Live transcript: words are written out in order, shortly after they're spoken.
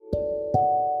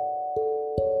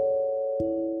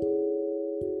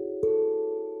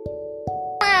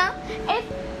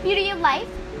life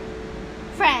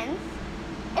friends.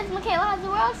 It's Michaela Has the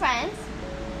World Friends.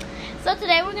 So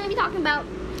today we're going to be talking about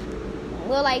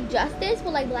justice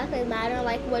with Black Lives Matter,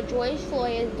 what George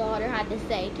Floyd's daughter had to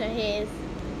say to his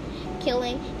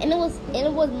killing, and it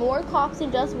was more cops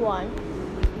than just one.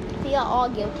 They are all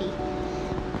guilty.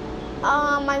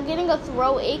 I'm getting a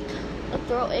throat ache. I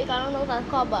don't know what that's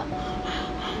called, but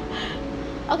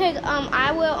okay.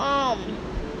 I will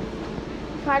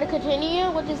try to continue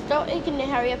with this throat ache and then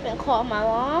hurry up and call my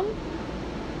mom.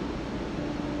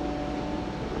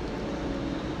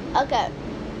 Okay,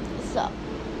 so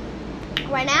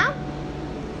right now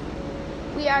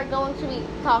we are going to be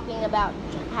talking about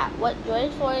what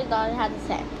George Floyd's daughter had to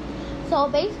say. So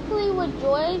basically what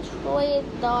George Floyd's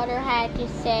daughter had to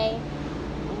say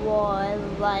was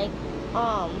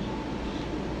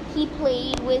he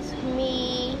played with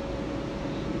me,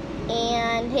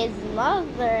 and his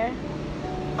mother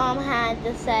had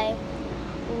to say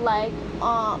his wife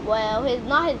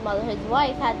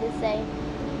had to say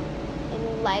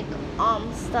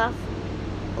stuff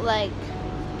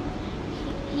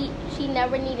she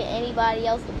never needed anybody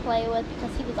else to play with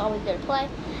because he was always there to play.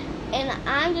 And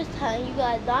I'm just telling you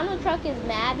guys, Donald Trump is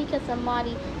mad because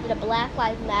somebody did a Black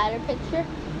Lives Matter picture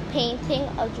painting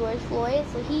of George Floyd,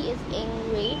 so he is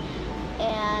angry.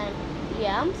 And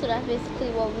yeah, so that's basically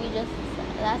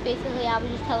I was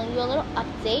just telling you a little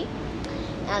update.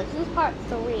 And this is part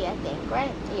 3, I think,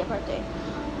 right? Yeah, part 3.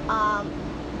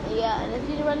 Yeah, and if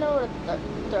you don't know what a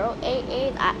throat ache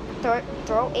is, I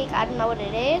don't know what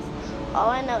it is. All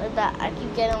I know is that I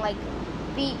keep getting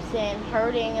beeps and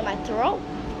hurting in my throat.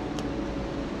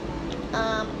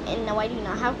 And no, I do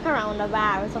not have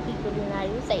coronavirus, so people do not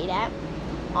even say that.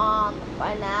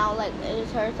 Right now, it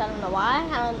just hurts. I don't know why.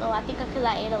 I don't know. I think because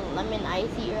I ate a lemon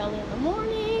icy early in the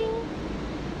morning.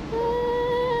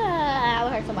 I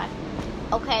would hurt somebody.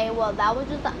 Okay, well, that was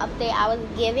just the update I was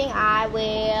giving. I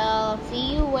will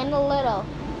see you in a little.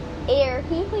 Air,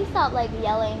 can you please stop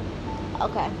yelling?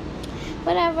 Okay.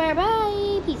 Whatever.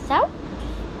 Bye. Peace out.